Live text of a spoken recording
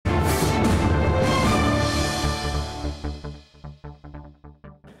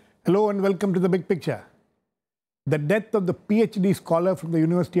Hello and welcome to The Big Picture. The death of the PhD scholar from the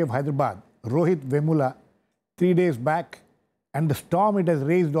University of Hyderabad, Rohit Vemula, 3 days back, and the storm it has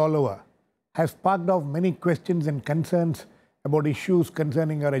raised all over, has sparked off many questions and concerns about issues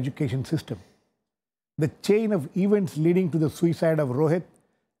concerning our education system. The chain of events leading to the suicide of Rohit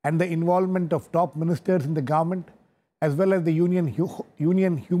and the involvement of top ministers in the government, as well as the Union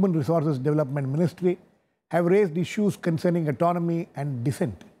Human Resources Development Ministry, have raised issues concerning autonomy and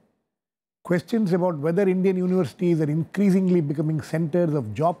dissent. Questions about whether Indian universities are increasingly becoming centers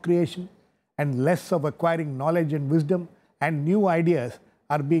of job creation and less of acquiring knowledge and wisdom and new ideas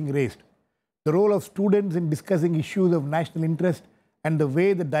are being raised. The role of students in discussing issues of national interest and the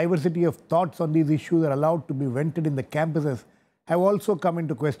way the diversity of thoughts on these issues are allowed to be vented in the campuses have also come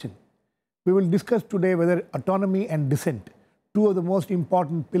into question. We will discuss today whether autonomy and dissent, two of the most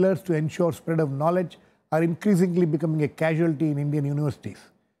important pillars to ensure spread of knowledge, are increasingly becoming a casualty in Indian universities.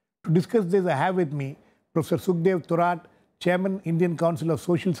 To discuss this, I have with me Professor Sukhdeo Thorat, Chairman, Indian Council of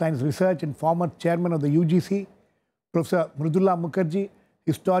Social Science Research and former Chairman of the UGC, Professor Mridula Mukherjee,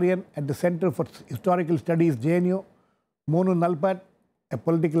 historian at the Center for Historical Studies, JNU, Monu Nalapat, a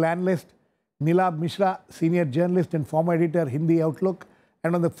political analyst, Neelabh Mishra, senior journalist and former editor, Hindi Outlook,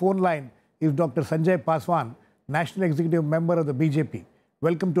 and on the phone line is Dr. Sanjay Paswan, National Executive Member of the BJP.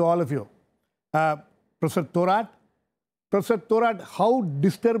 Welcome to all of you. Professor Thorat, how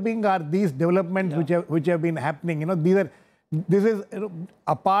disturbing are these developments which have been happening? This is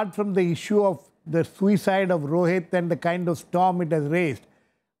apart from the issue of the suicide of Rohit and the kind of storm it has raised.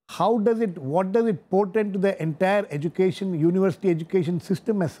 What does it portend to the entire university education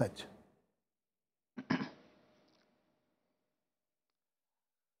system as such?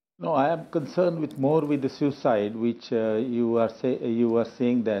 No, I am concerned more with the suicide, which you are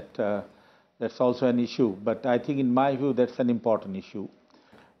saying that. That's also an issue, but I think in my view that's an important issue.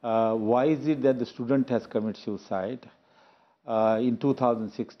 Why is it that the student has committed suicide? In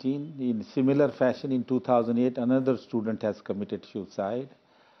 2016, in similar fashion in 2008, another student has committed suicide.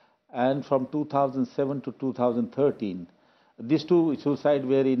 And from 2007 to 2013, these two suicides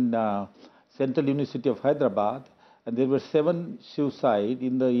were in Central University of Hyderabad, and there were 7 suicides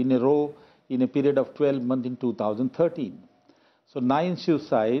in a row in a period of 12 months in 2013. So 9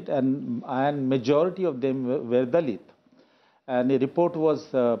 suicides, and majority of them were Dalit. And a report was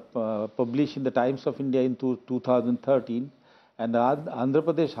published in the Times of India in 2013, and the Andhra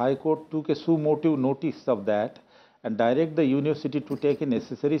Pradesh High Court took a suo motu notice of that and directed the university to take a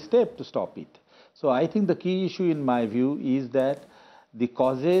necessary step to stop it. So I think the key issue in my view is that the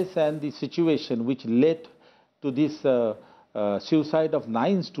causes and the situation which led to this suicide of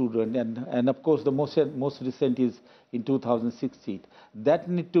 9 students, and of course the most recent is in 2016, that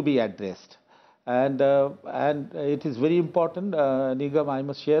need to be addressed. And it is very important, Nikam, I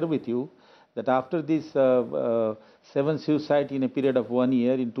must share with you that after this 7 suicides in a period of 1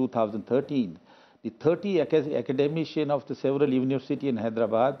 year in 2013, the 30 academicians of the several universities in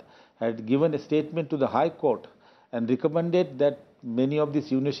Hyderabad had given a statement to the High Court and recommended that many of these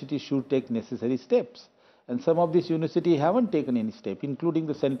universities should take necessary steps. And some of these universities haven't taken any step, including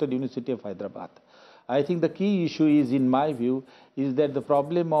the Central University of Hyderabad. I think the key issue is, in my view, is that the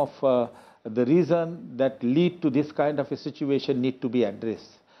problem of the reason that lead to this kind of a situation need to be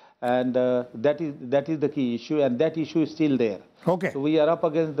addressed. And that is the key issue, and that issue is still there. Okay. So we are up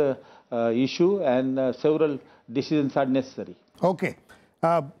against the issue, and several decisions are necessary. Okay.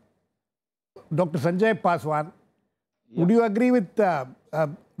 Dr. Sanjay Paswan, would you agree with Dr.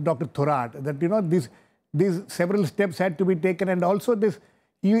 Thorat that these several steps had to be taken, and also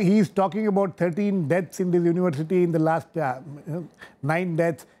he is talking about 13 deaths in this university in the last 9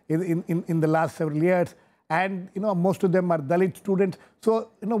 deaths in the last several years, and most of them are Dalit students. So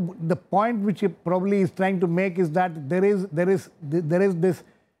the point which he probably is trying to make is that there is this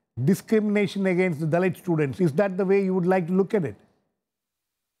discrimination against the Dalit students. Is that the way you would like to look at it?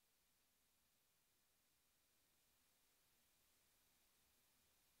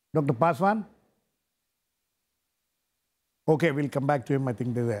 Dr. Paswan? Okay, we'll come back to him. I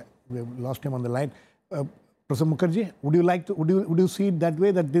think we have lost him on the line. Professor Mukherjee, would you see it that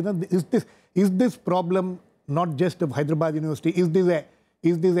way? That is this problem not just of Hyderabad University? Is this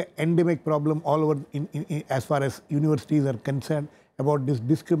an endemic problem all over as far as universities are concerned about this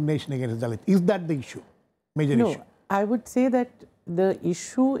discrimination against Dalit? Is that the issue, major issue? No, I would say that the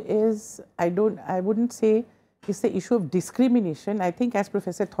issue is I wouldn't say it's the issue of discrimination. I think, as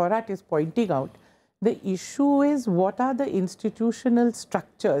Professor Thorat is pointing out, the issue is what are the institutional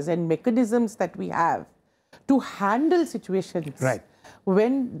structures and mechanisms that we have to handle situations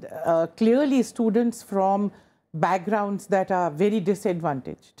when clearly students from backgrounds that are very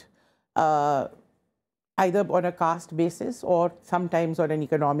disadvantaged either on a caste basis or sometimes on an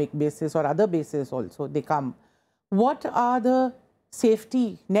economic basis or other basis also they come. What are the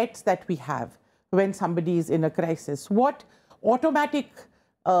safety nets that we have when somebody is in a crisis? What automatic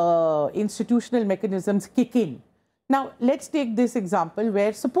institutional mechanisms kick in? Now, let's take this example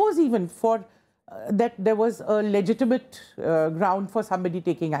where suppose even for that there was a legitimate ground for somebody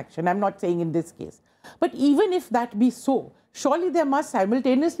taking action. I'm not saying in this case. But even if that be so, surely there must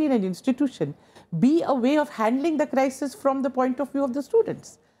simultaneously in an institution be a way of handling the crisis from the point of view of the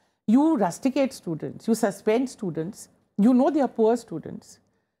students. You rusticate students, you suspend students, you know they are poor students.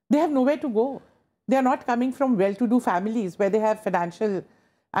 They have nowhere to go. They are not coming from well-to-do families where they have financial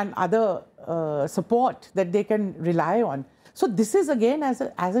and other support that they can rely on. So this is again, as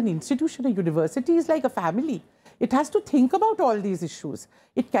an institution, a university is like a family. It has to think about all these issues.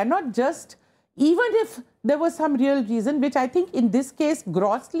 It cannot just, even if there was some real reason, which I think in this case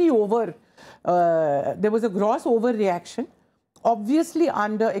grossly over, there was a gross overreaction, obviously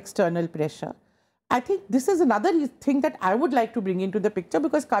under external pressure. I think this is another thing that I would like to bring into the picture,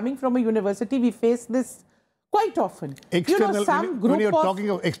 because coming from a university, we face this quite often. External, when you're talking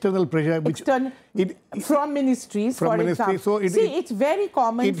of external pressure, which from ministries, for example. So it's very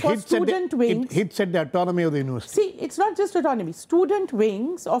common for student wings. It hits at the autonomy of the university. See, it's not just autonomy. Student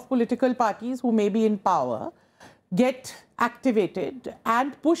wings of political parties who may be in power get activated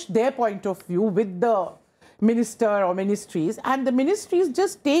and push their point of view with the minister or ministries, and the ministries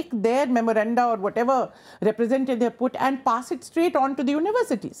just take their memoranda or whatever representative they put and pass it straight on to the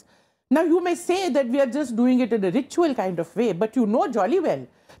universities. Now, you may say that we are just doing it in a ritual kind of way, but you know jolly well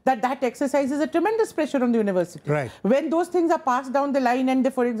that that exercises a tremendous pressure on the university. Right. When those things are passed down the line and they,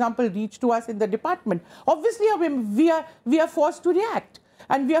 for example, reach to us in the department, obviously we are forced to react,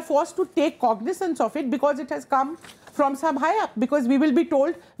 and we are forced to take cognizance of it because it has come from some high up, because we will be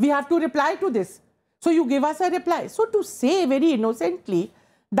told we have to reply to this. So you give us a reply. So to say very innocently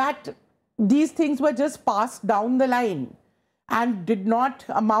that these things were just passed down the line and did not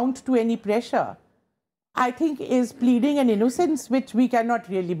amount to any pressure, I think is pleading an innocence which we cannot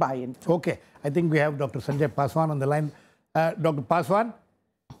really buy into. Okay, I think we have Dr. Sanjay Paswan on the line. Dr.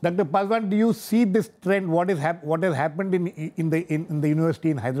 Paswan, do you see this trend? What has happened in the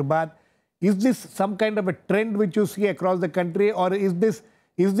university in Hyderabad? Is this some kind of a trend which you see across the country, or is this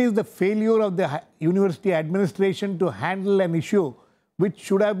the failure of the university administration to handle an issue which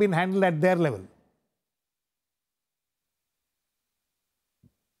should have been handled at their level?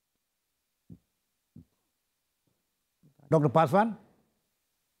 Dr. Paswan?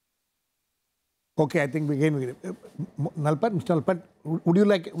 Okay, I think we again, Nalapat, Mr. Nalapat, would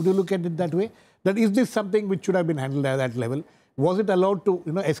you look at it that way? That is this something which should have been handled at that level? Was it allowed to,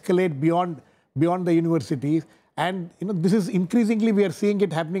 escalate beyond the universities? And, this is increasingly, we are seeing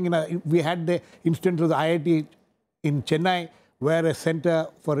it happening we had the instance of the IIT in Chennai, where a center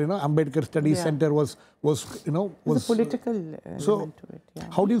for, Ambedkar Studies Center was a political element to it. Yeah.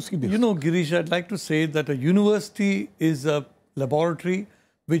 How do you see this? Girish, I'd like to say that a university is a laboratory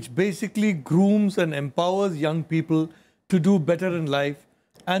which basically grooms and empowers young people to do better in life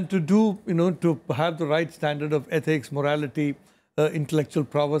and to do, to have the right standard of ethics, morality, intellectual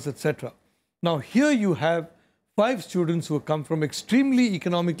prowess, etc. Now, here you have 5 students who come from extremely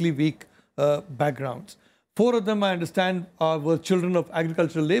economically weak backgrounds. 4 of them, I understand, were children of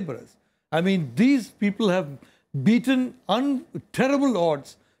agricultural laborers. I mean, these people have beaten terrible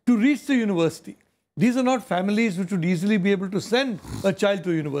odds to reach the university. These are not families which would easily be able to send a child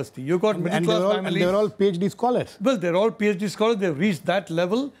to university. You've got middle-class families. And they're all PhD scholars. Well, they're all PhD scholars. They've reached that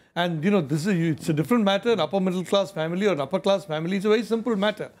level. And, it's a different matter. An upper middle-class family or an upper-class family is a very simple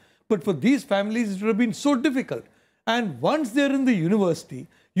matter. But for these families, it would have been so difficult. And once they're in the university,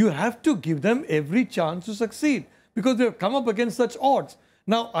 you have to give them every chance to succeed because they've come up against such odds.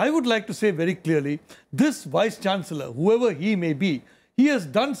 Now, I would like to say very clearly, this Vice-Chancellor, whoever he may be, he has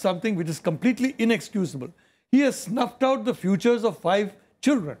done something which is completely inexcusable. He has snuffed out the futures of 5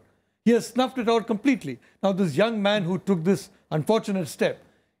 children. He has snuffed it out completely. Now, this young man who took this unfortunate step,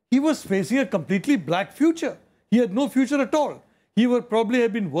 he was facing a completely black future. He had no future at all. He would probably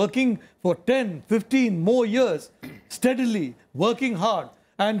have been working for 10, 15 more years, steadily, working hard,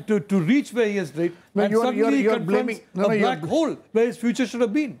 and to reach where he has reached. No, and suddenly you're blaming a black hole where his future should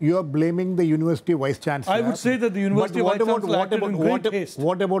have been. You are blaming the university vice-chancellor. I would say that the university vice-chancellor acted in great haste.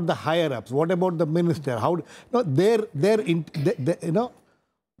 What about the higher-ups? What about the minister?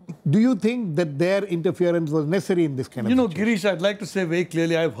 Do you think that their interference was necessary in this kind of situation? Girish, I'd like to say very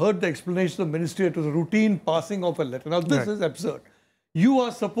clearly, I've heard the explanation of the ministry. It was a routine passing of a letter. Now, this is absurd. You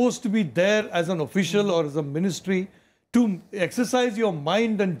are supposed to be there as an official or as a ministry to exercise your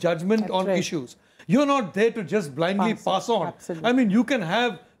mind and judgment on issues. You're not there to just blindly pass on. Absolutely. I mean, you can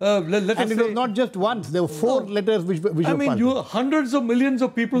have, let us say... And it was not just once. There were 4 letters which I mean, hundreds of millions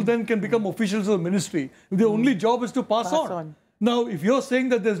of people then can become officials of the ministry. Their only job is to pass on. Now, if you're saying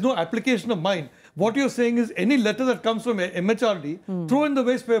that there's no application of mind, what you're saying is any letter that comes from MHRD, throw in the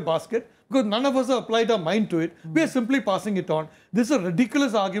waste paper basket, because none of us have applied our mind to it. We are simply passing it on. This is a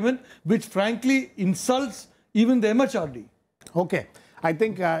ridiculous argument which frankly insults even the MHRD. Okay. I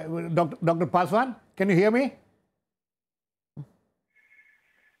think, Dr. Paswan, can you hear me?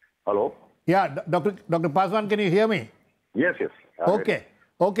 Hello? Yeah, Dr. Paswan, can you hear me? Yes, yes. Okay.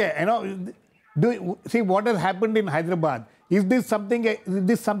 Okay. You know, see what has happened in Hyderabad. Is this something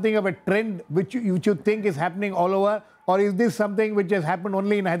of a trend which you think is happening all over, or is this something which has happened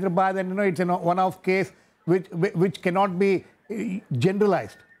only in Hyderabad and it's a one-off case which cannot be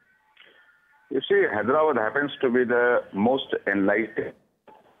generalized? You see, Hyderabad happens to be the most enlightened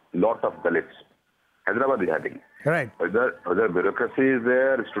lot of Dalits. Hyderabad is having. Right. Whether bureaucracy is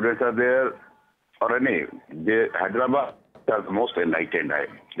there, students are there, or any, Hyderabad is the most enlightened.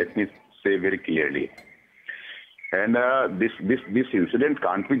 Let me say very clearly. And this incident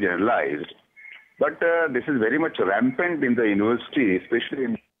can't be generalized, but this is very much rampant in the university, especially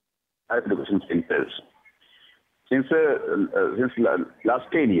in higher education centers, since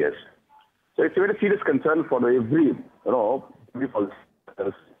last 10 years. So it's a very serious concern for every policymakers,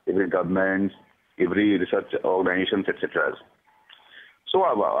 every government, every research organizations, etc. So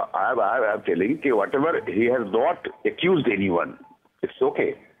I'm telling you, whatever he has not accused anyone, it's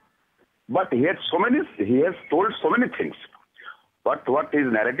okay. But he has told so many things. But what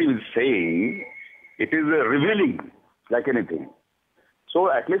his narrative is saying, it is revealing like anything. So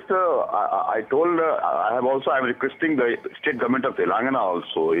at least I'm requesting the state government of Telangana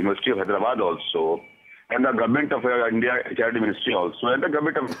also, University of Hyderabad also, and the government of India Charity Ministry also, and the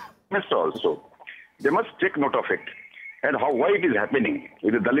government of Mishra also. They must take note of it. And why it is happening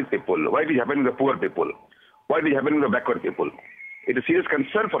with the Dalit people, why it is happening with the poor people, why it is happening with the backward people. It is a serious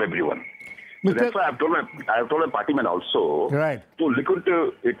concern for everyone. So that's why I have told my partyman also to look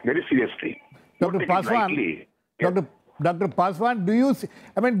into it very seriously. Dr. Paswan, Dr. Paswan, do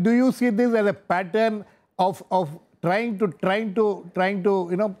you see this as a pattern of trying to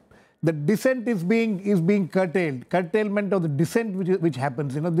the dissent is being curtailment of the dissent which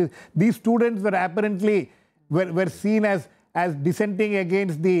happens. These students were apparently were seen as dissenting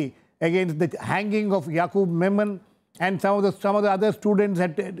against the hanging of Yaqub Memon, and some of the other students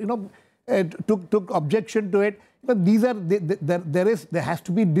had took objection to it. There has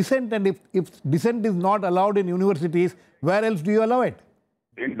to be dissent, and if dissent is not allowed in universities, where else do you allow it?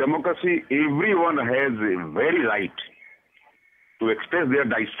 In democracy, everyone has a very right to express their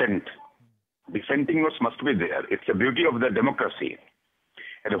dissent. Dissenting must be there. It's the beauty of the democracy.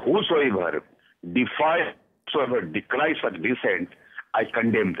 And whosoever decries such dissent, I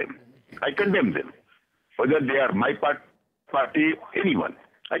condemn them. I condemn them. Whether they are my party, anyone,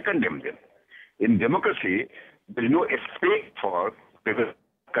 I condemn them. In democracy, there is no space for people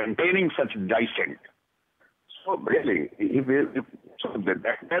containing such dissent. So really,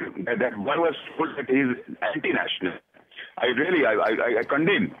 that one was told that he is anti-national. I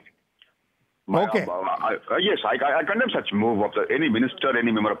condemn. Okay. Yes, I condemn such move of any minister,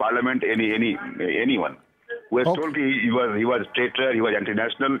 any member of parliament, anyone who has told he was a traitor, he was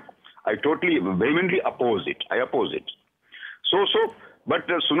anti-national. I totally vehemently oppose it. I oppose it. But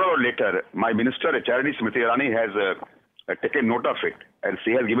sooner or later, my minister, Charity Smriti Irani, has taken note of it, and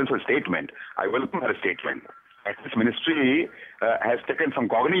she has given some statement. I welcome her statement. And this ministry has taken some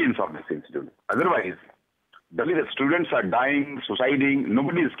cognizance of this incident. Otherwise, the students are dying, suiciding,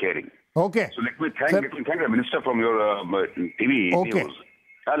 nobody is caring. Okay. So let me thank the minister from your TV news.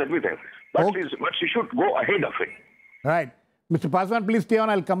 Let me thank. But she should go ahead of it. Right. Mr. Paswan, please stay on.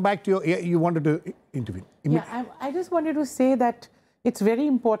 I'll come back to you. You wanted to intervene. Yeah, I just wanted to say that it's very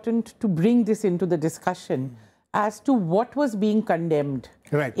important to bring this into the discussion as to what was being condemned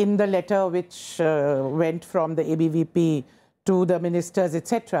in the letter which went from the ABVP to the ministers,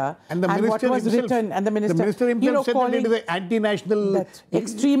 etc. And what was written, and the minister himself said that it is anti-national,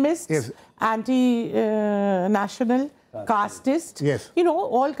 extremist, anti-national, casteist. Yes.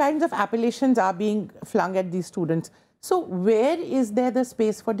 All kinds of appellations are being flung at these students. So where is there the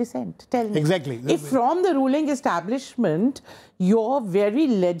space for dissent? Tell me. Exactly. If from the ruling establishment, your very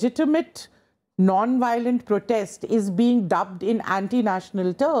legitimate non-violent protest is being dubbed in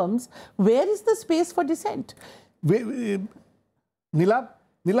anti-national terms, where is the space for dissent? Neelabh,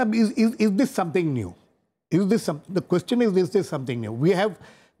 is this something new? The question is this something new? We have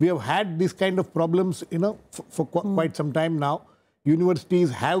We have had this kind of problems, for quite some time now.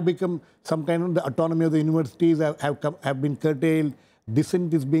 Universities have become some kind of, the autonomy of the universities have been curtailed.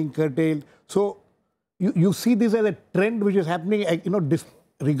 Dissent is being curtailed. So you see this as a trend which is happening,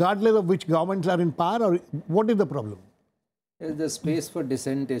 regardless of which governments are in power, or what is the problem? The space for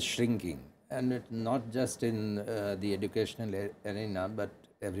dissent is shrinking, and it's not just in the educational arena, but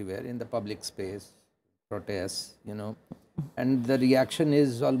everywhere in the public space, protests, and the reaction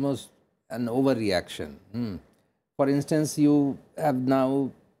is almost an overreaction. For instance, you have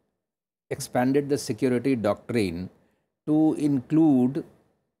now expanded the security doctrine to include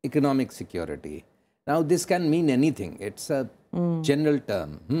economic security. Now, this can mean anything. It's a general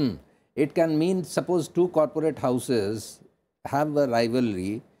term. It can mean, suppose two corporate houses have a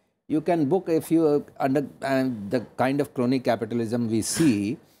rivalry. You can book, if you under the kind of crony capitalism we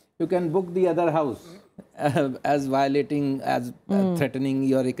see, you can book the other house as violating, as threatening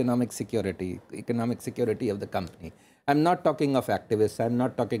your economic security of the company. I'm not talking of activists. I'm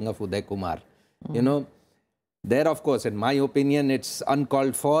not talking of Uday Kumar. There, of course, in my opinion, it's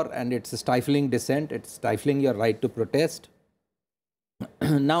uncalled for and it's stifling dissent. It's stifling your right to protest.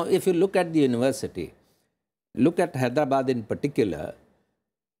 Now, if you look at the university, look at Hyderabad in particular,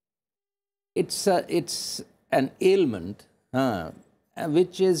 it's an ailment,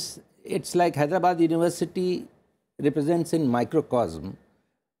 which is, it's like Hyderabad University represents in microcosm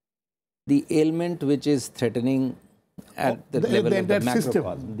the ailment which is threatening at the level of the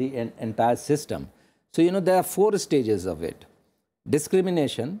macrocosm, the entire system. So, there are 4 stages of it.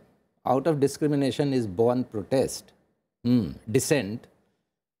 Discrimination. Out of discrimination is born protest. Dissent.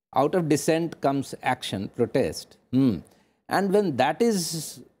 Out of dissent comes action, protest. And when that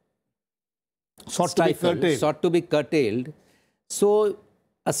is sought to be curtailed, so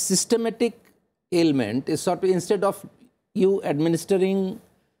a systematic ailment is sought to, instead of you administering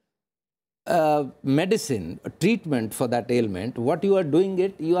medicine, a treatment for that ailment, what you are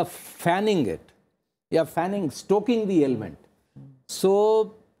doing you are fanning it. You are stoking the ailment.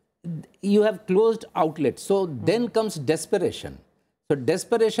 So you have closed outlets. So then comes desperation. So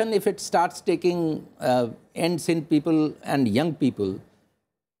desperation, if it starts taking ends in people and young people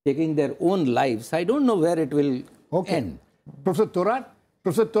taking their own lives, I don't know where it will end. Professor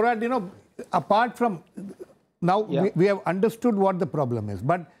Thorat, apart from, now we have understood what the problem is,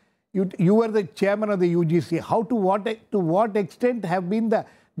 but you were the chairman of the UGC. To what extent have been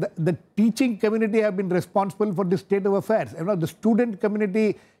the teaching community have been responsible for this state of affairs? The student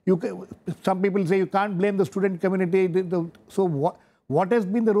community, some people say you can't blame the student community. So what has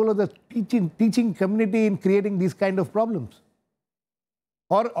been the role of the teaching community in creating these kind of problems?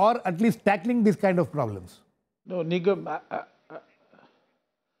 Or at least tackling these kind of problems? No, Nikam,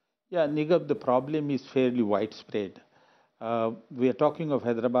 Nikam, the problem is fairly widespread. We are talking of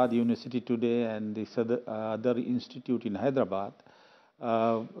Hyderabad University today and this other institute in Hyderabad.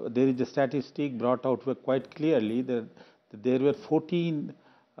 There is a statistic brought out quite clearly that there were 14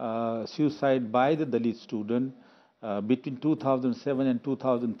 suicides by the Dalit student between 2007 and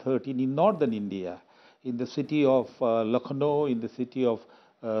 2013 in northern India, in the city of Lucknow, in the city of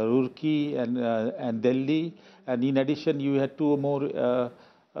Roorkee and Delhi. And in addition, you had 2 more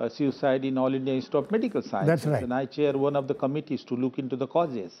suicide in All India Institute of Medical Sciences. That's right. And I chair one of the committees to look into the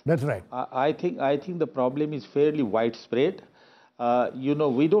causes. That's right. I think the problem is fairly widespread. We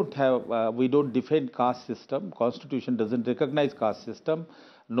don't defend caste system. Constitution doesn't recognize caste system.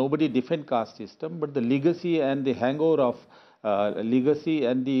 Nobody defend caste system. But the legacy and the hangover of legacy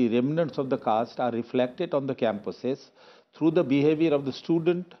and the remnants of the caste are reflected on the campuses through the behavior of the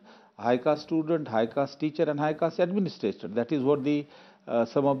student, high caste teacher, and high caste administrator. That is what the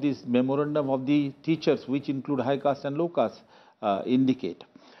some of these memorandum of the teachers, which include high caste and low caste, indicate.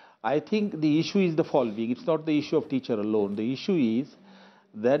 I think the issue is the following. It's not the issue of teacher alone. The issue is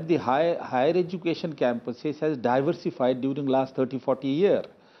that the higher education campuses has diversified during last 30-40 years.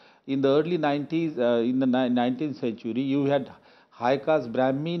 In the early 90s, in the 19th century, you had high caste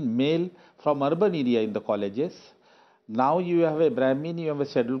Brahmin male from urban area in the colleges. Now you have a Brahmin, you have a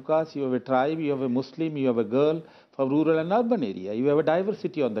scheduled caste, you have a tribe, you have a Muslim, you have a girl from rural and urban area. You have a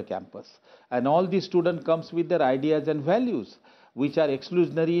diversity on the campus. And all these students comes with their ideas and values, which are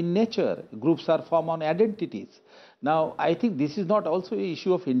exclusionary in nature. Groups are formed on identities. Now, I think this is not also an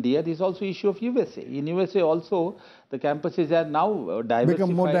issue of India, this is also an issue of USA. In USA also, the campuses are now diversified.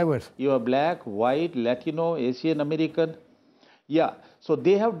 Become more diverse. You have black, white, Latino, Asian American. Yeah, so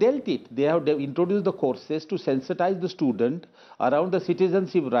they have dealt it. They have introduced the courses to sensitize the student around the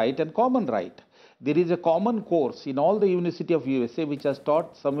citizenship right and common right. there is a common course in all the University of USA which is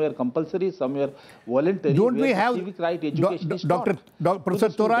taught, somewhere compulsory, somewhere voluntary. Don't we have civic right education is taught Professor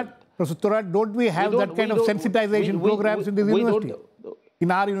Thorat, don't we have that kind of sensitization programs in these universities?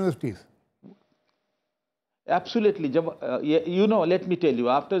 In our universities? Absolutely. You know, let me tell you,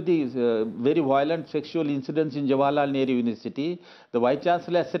 after these very violent sexual incidents in Jawaharlal Nehru University, the Vice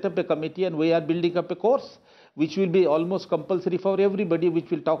Chancellor has set up a committee and we are building up a course which will be almost compulsory for everybody, which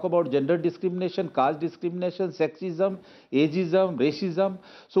will talk about gender discrimination, caste discrimination, sexism, ageism, racism.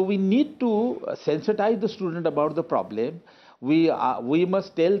 So we need to sensitize the student about the problem. We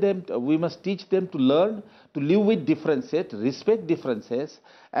must tell them, we must teach them to learn, to live with differences, respect differences,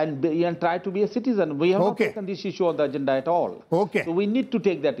 and try to be a citizen. We have not taken this issue on the agenda at all. So we need to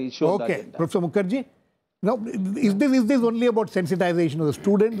take that issue on the agenda. Professor Mukherjee, now, is this only about sensitization of the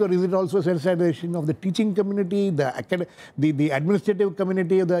students, or is it also sensitization of the teaching community, the administrative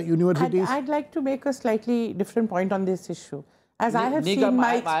community of the universities? I'd like to make a slightly different point on this issue. As I have Nikam, seen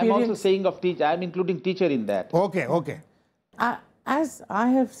my experience... I'm also saying of teacher, I'm including teacher in that. As I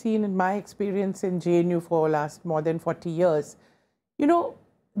have seen in my experience in JNU for last more than 40 years, you know,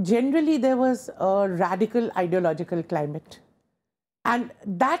 generally there was a radical ideological climate. And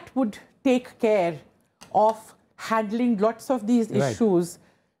that would take care of handling lots of these issues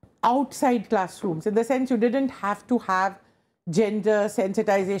outside classrooms, in the sense you didn't have to have gender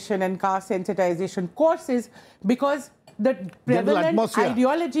sensitization and caste sensitization courses, because the prevalent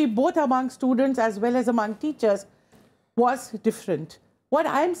ideology both among students as well as among teachers was different. What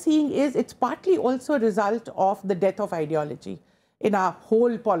I'm seeing is it's partly also a result of the death of ideology in our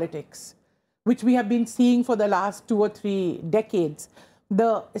whole politics, which we have been seeing for the last 2 or 3 decades.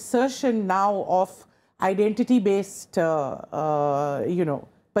 The assertion now of identity-based,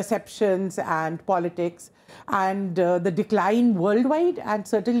 perceptions and politics, and the decline worldwide, and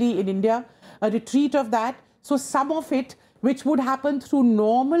certainly in India, a retreat of that. So some of it, which would happen through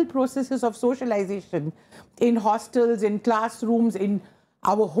normal processes of socialization in hostels, in classrooms, in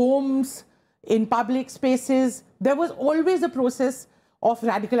our homes, in public spaces, there was always a process of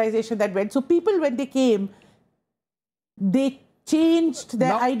radicalization that went. So people, when they came, they changed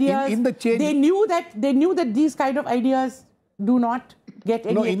their ideas. They knew that these kind of ideas do not get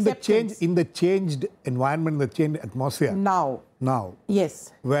any acceptance. In the changed environment, the changed atmosphere. Now.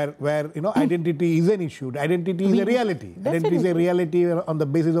 Yes. Where identity is an issue. Identity is a reality. Definitely. Identity is a reality on the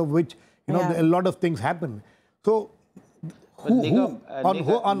basis of which a lot of things happen. So, Nikam,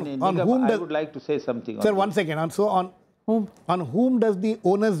 I would like to say something. Sir, one second. On whom does the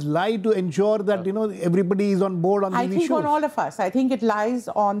onus lie to ensure that everybody is on board on these issues? I think on all of us. I think it lies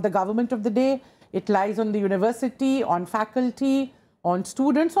on the government of the day. It lies on the university, on faculty, on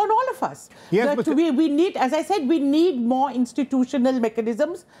students, on all of us. Yes, we need, as I said, we need more institutional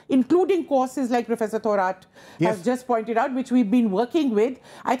mechanisms, including courses like Professor Thorat has just pointed out, which we've been working with.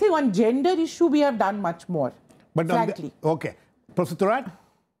 I think on gender issue, we have done much more, frankly. Professor Thorat?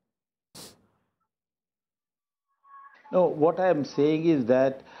 No, what I am saying is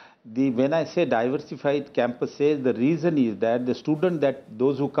that when I say diversified campuses, the reason is that the students,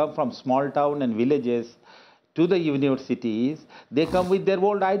 those who come from small town and villages to the universities, they come with their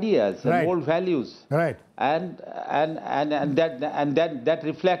old ideas and old values, and that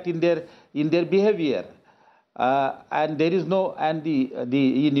reflect in their behavior. And there is no, and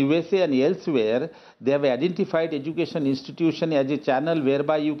in USA and elsewhere, they have identified education institution as a channel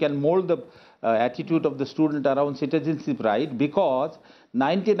whereby you can mold the attitude of the student around citizenship right, because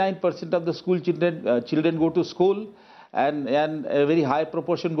 99% of the school children go to school, and a very high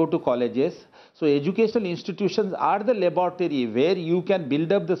proportion go to colleges. So educational institutions are the laboratory where you can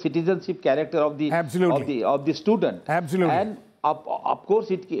build up the citizenship character of the student. Absolutely. And of course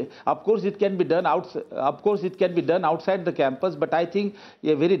it can be done outside the campus, but I think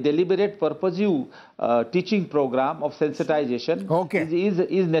a very deliberate, purposive teaching program of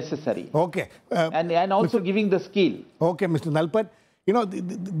sensitization is necessary. And also giving the skill. Mr. Nalapat,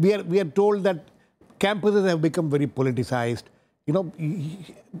 we are told that campuses have become very politicized.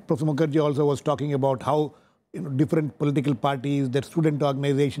 Professor Mukherjee also was talking about how different political parties, their student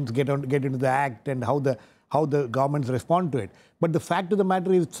organizations get into the act, and how the governments respond to it. But the fact of the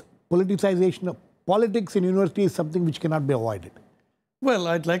matter is, politicization of politics in university is something which cannot be avoided. Well,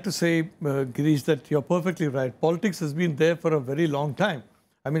 I'd like to say, Girish, that you're perfectly right. Politics has been there for a very long time.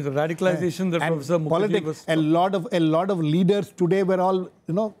 I mean, the radicalization that Professor Mukherjee was... A lot of leaders today were all,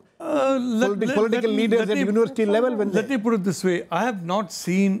 political leaders at university level. Let me put it this way. I have not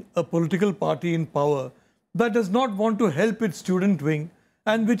seen a political party in power that does not want to help its student wing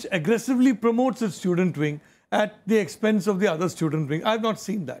and which aggressively promotes its student wing at the expense of the other student wing. I have not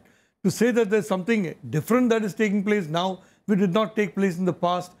seen that. To say that there's something different that is taking place now, which did not take place in the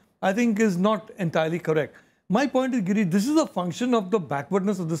past, I think is not entirely correct. My point is, Girish, this is a function of the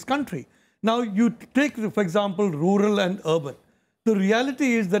backwardness of this country. Now, you take, for example, rural and urban. The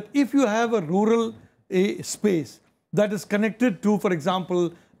reality is that if you have a rural space that is connected to, for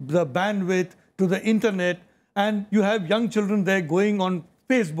example, the bandwidth, to the internet, and you have young children there going on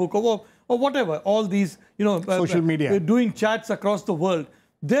Facebook or whatever, all these, social media, doing chats across the world,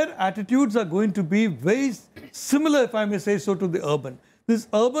 their attitudes are going to be very similar, if I may say so, to the urban. This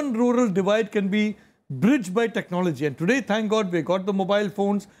urban-rural divide can be bridged by technology. And today, thank God, we got the mobile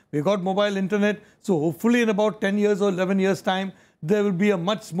phones, we got mobile internet. So hopefully in about 10 years or 11 years' time, there will be a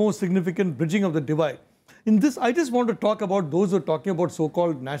much more significant bridging of the divide. In this, I just want to talk about those who are talking about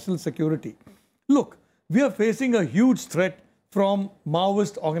so-called national security. Look, we are facing a huge threat from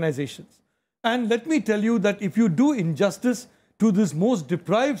Maoist organizations. And let me tell you that if you do injustice to this most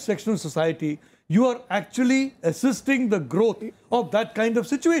deprived section of society, you are actually assisting the growth of that kind of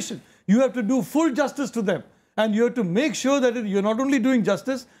situation. You have to do full justice to them. And you have to make sure that you're not only doing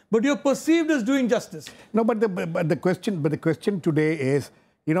justice, but you're perceived as doing justice. No, but the question today is,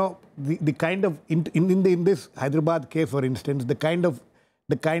 the kind of in this Hyderabad case, for instance, the kind of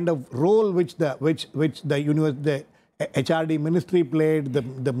role which the HRD ministry played,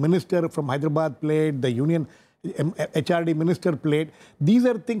 the minister from Hyderabad played, the union HRD minister played. These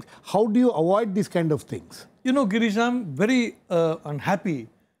are things. How do you avoid these kind of things? Girish, I'm very unhappy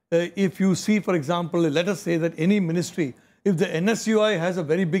if you see, for example, let us say that any ministry, if the NSUI has a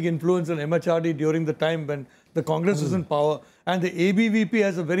very big influence on MHRD during the time when the Congress was in power, and the ABVP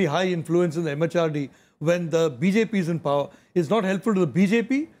has a very high influence in the MHRD when the BJP is in power, is not helpful to the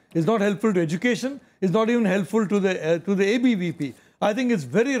BJP, is not helpful to education, is not even helpful to the ABVP. I think it's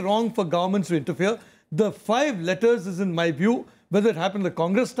very wrong for governments to interfere. The 5 letters is, in my view, whether it happened the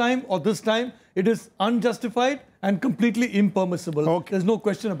Congress time or this time, it is unjustified and completely impermissible. Okay. There's no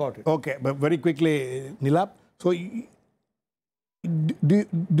question about it. Okay, but very quickly, Neelabh, so do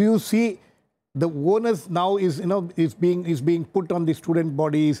you see the onus now is being put on the student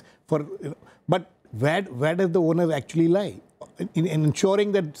bodies for, but where does the onus actually lie in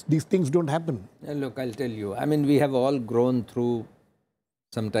ensuring that these things don't happen? Look, I'll tell you. I mean, we have all grown through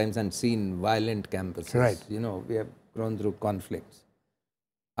sometimes and seen violent campuses. Right. We have grown through conflicts.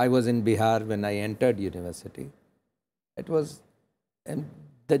 I was in Bihar when I entered university. It was,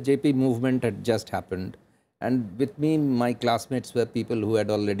 the JP movement had just happened. And with me, my classmates were people who had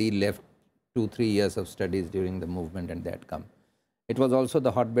already left 2-3 years of studies during the movement, and they had come. It was also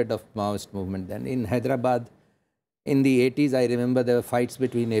the hotbed of Maoist movement. Then in Hyderabad, in the 80s, I remember there were fights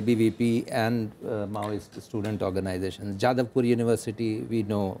between ABVP and Maoist student organizations. Jadavpur University, we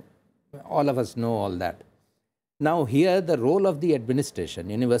know, all of us know all that. Now here, the role of the administration,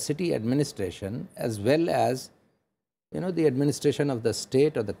 university administration, as well as the administration of the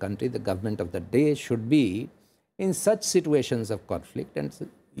state or the country, the government of the day, should be in such situations of conflict. And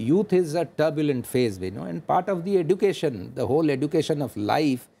youth is a turbulent phase, and part of the education, the whole education of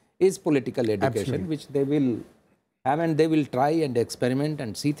life is political education. Absolutely. Which they will have, and they will try and experiment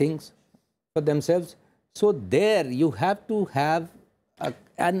and see things for themselves. So there you have to have,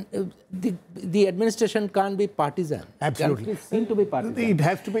 and the administration can't be partisan. Absolutely. It seem to be partisan. It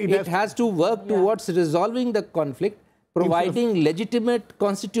has to be. It has to work towards resolving the conflict, providing legitimate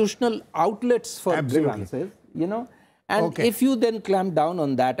constitutional outlets for grievances, And if you then clamp down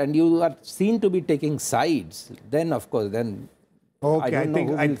on that and you are seen to be taking sides, then of course, then I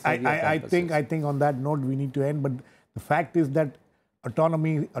think on that note we need to end. But the fact is that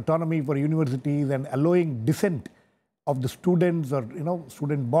autonomy for universities and allowing dissent of the students or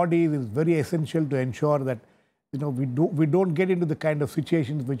student bodies is very essential to ensure that we don't get into the kind of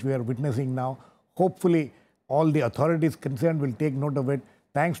situations which we are witnessing now. Hopefully, all the authorities concerned will take note of it.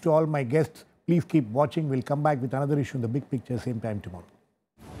 Thanks to all my guests. Please keep watching. We'll come back with another issue in the big picture, same time tomorrow.